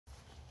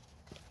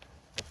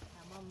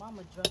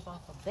Mama drop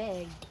off a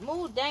bag.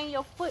 Move, dang,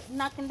 your foot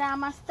knocking down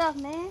my stuff,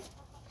 man.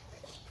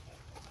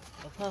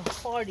 Of her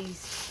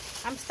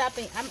parties. I'm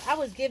stopping. I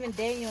was giving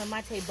Daniel and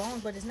Mate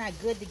bones, but it's not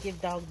good to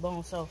give dogs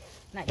bones, so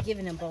I'm not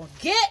giving them bones.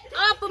 Get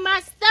off of my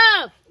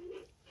stuff!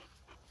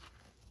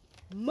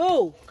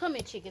 Move. Come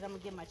here, chicken. I'm going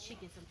to give my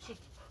chicken some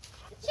chicken.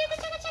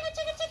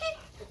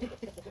 Chicken.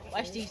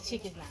 Watch these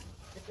chickens now.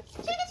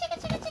 Chicken.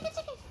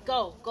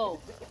 Go. Come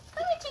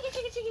here, chicken.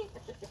 Here, chicken.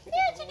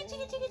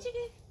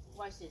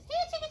 Watch this.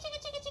 Here, chicken.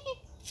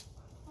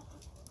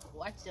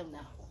 Watch them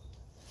now.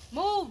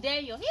 Move,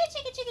 Daniel. Here,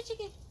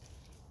 chicken.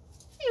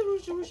 Here,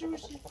 Rooster.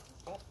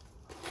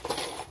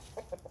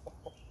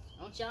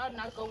 Don't y'all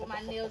knock over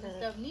my nails and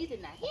stuff neither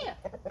now. Here.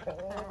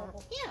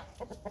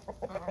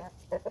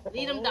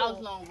 Leave them dogs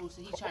alone,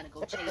 Rooster. He's trying to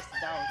go chase the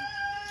dogs.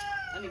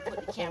 Let me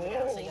put the camera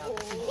down so y'all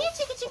can see. Here,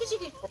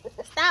 chicken.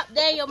 Stop,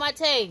 Daniel,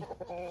 Mate.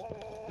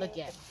 Look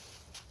at him.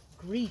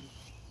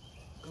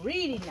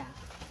 Greedy now.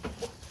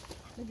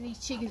 Look at these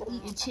chickens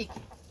eating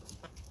chicken.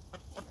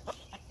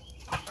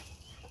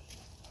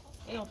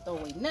 They don't throw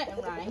away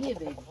nothing around here,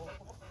 baby.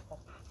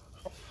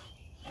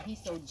 And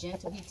he's so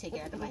gentle. He take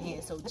it out of my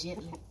hand so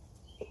gently.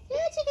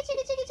 Yeah, chicken.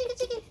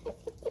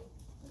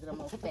 Look at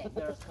them old fat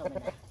girls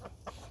coming out.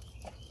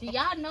 Do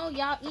y'all know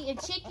y'all eating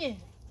chicken?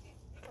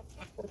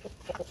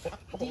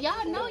 Do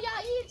y'all know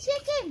y'all eating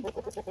chicken?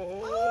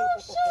 Oh,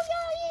 shoot,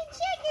 y'all eating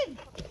chicken.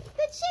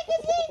 The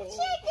chicken's eating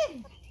chicken.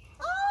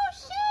 Oh,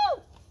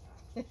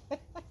 shoot.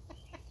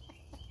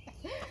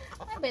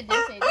 I bet they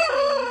say that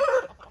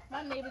lady,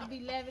 my neighbors be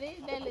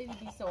laughing. That lady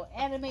be so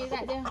animated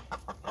out there.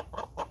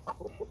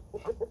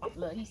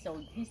 Look, he's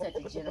such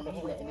a gentleman.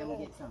 He letting them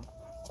get some.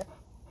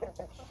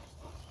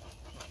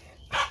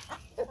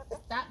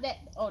 Stop that.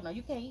 Oh, no,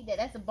 you can't eat that.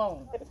 That's a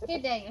bone. Here,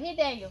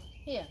 Daniel.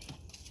 Here.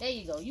 There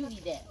you go. You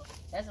eat that.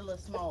 That's a little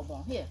small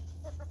bone. Here.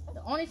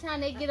 The only time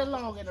they get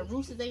along and the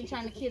roosters ain't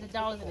trying to kill the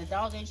dogs and the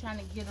dog ain't trying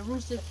to kill the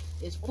rooster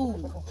is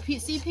food.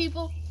 See,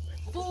 people?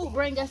 Food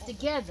bring us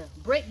together.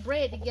 Break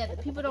bread together.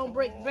 People don't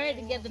break bread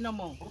together no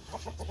more.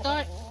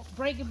 Start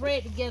breaking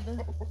bread together.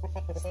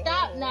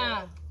 Stop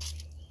now.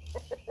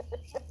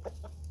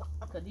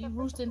 Because these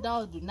rooster and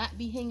dogs do not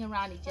be hanging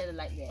around each other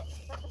like that.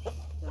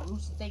 The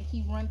roosters think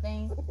he run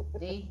things.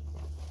 Here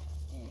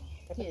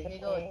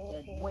go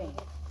the wing.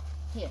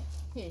 Here.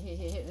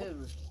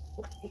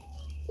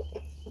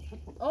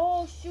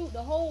 Oh, shoot.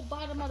 The whole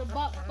bottom of the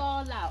box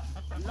fall out.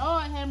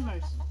 Lord have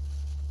mercy.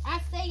 I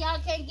say y'all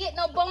can't get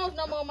no bones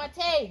no more,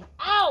 Mate.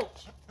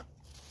 Ouch!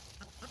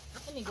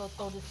 Let me go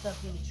throw this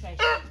stuff in the trash.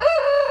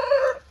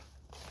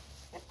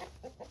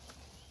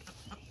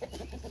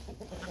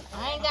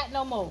 I ain't got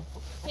no more.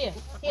 Here.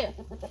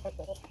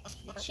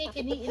 The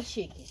chicken eating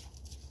chicken.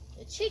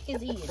 The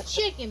chicken's eating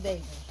chicken,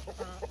 baby.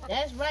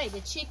 That's right.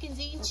 The chicken's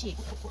eating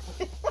chicken.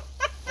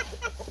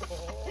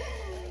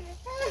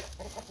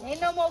 Ain't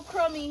no more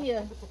crummy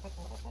here.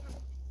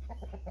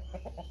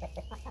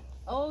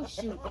 Oh,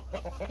 shoot.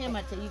 Here,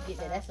 Mate, you get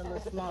that. That's a little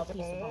small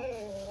piece of bone.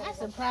 I'm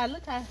surprised.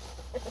 Look how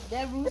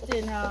that rooster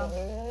and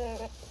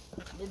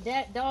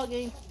that dog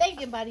ain't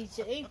thinking about each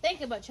other. Ain't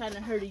thinking about trying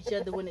to hurt each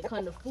other when it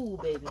comes to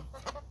food, baby.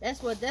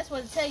 That's what I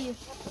tell you.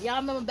 Y'all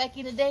remember back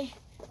in the day,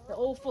 the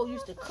old folk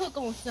used to cook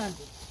on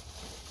Sunday.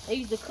 They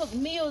used to cook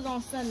meals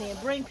on Sunday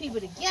and bring people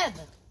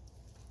together.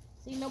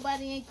 See,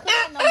 nobody ain't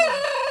cooking no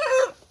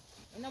more.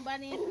 And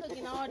nobody ain't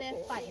cooking all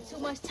that fighting. Too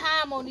much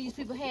time on these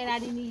people had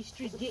out in these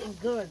streets getting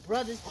guns.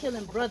 Brothers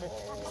killing brothers.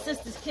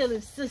 Sisters killing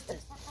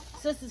sisters.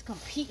 Sisters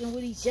competing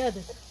with each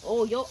other.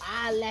 Oh, your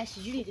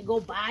eyelashes. You need to go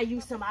buy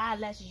you some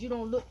eyelashes. You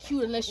don't look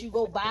cute unless you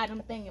go buy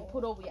them thing and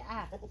put over your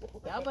eye.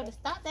 Y'all better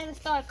stop that and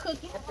start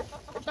cooking.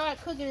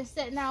 Start cooking and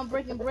sitting down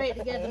breaking bread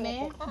together,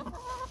 man.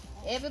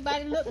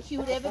 Everybody look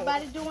cute.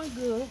 Everybody doing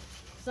good.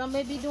 Some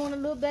may be doing a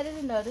little better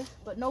than others,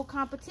 but no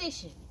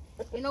competition.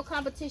 Ain't no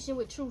competition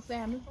with true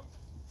family.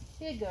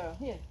 Here, girl,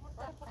 here.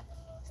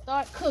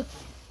 Start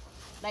cooking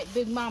like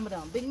Big Mama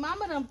done. Big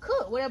Mama done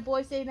cook. What that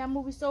boy say in that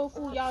movie Soul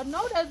Food, y'all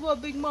know that's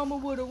what Big Mama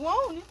would have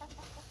wanted.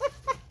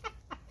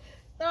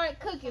 Start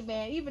cooking,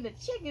 man. Even the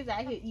chickens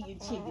out here eating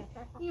chicken.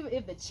 Even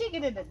if the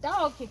chicken and the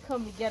dog can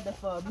come together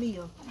for a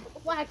meal,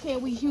 why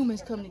can't we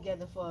humans come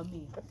together for a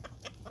meal?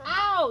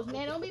 Ouch,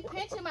 man. Don't be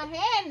pinching my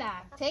hand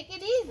now. Take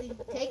it easy.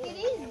 Take it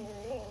easy.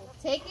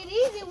 Take it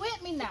easy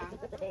with me now.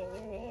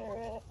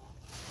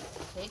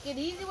 Take it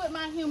easy with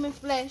my human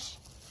flesh.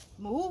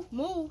 Move.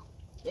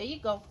 There you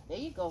go.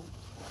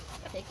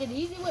 Take it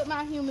easy with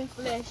my human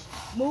flesh.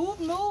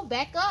 Move.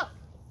 Back up.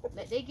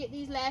 Let they get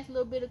these last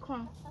little bit of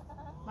crumbs.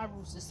 My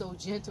rooster's so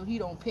gentle, he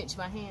don't pinch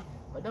my hand.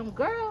 But them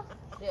girls,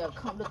 they'll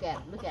come, look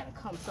at her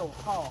come so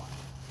hard.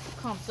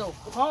 Come so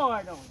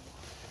hard on you.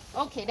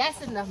 Okay, that's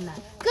enough now.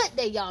 Good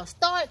day, y'all.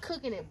 Start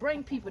cooking and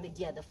bring people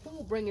together.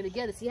 Food bring it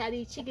together. See how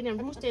these chicken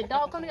and rooster and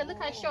dog come together?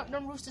 Look how short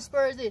them rooster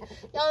spurs is.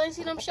 Y'all ain't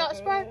see them short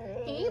spurs?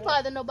 He ain't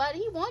bother nobody.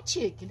 He want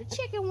chicken. The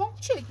chicken want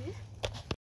chicken.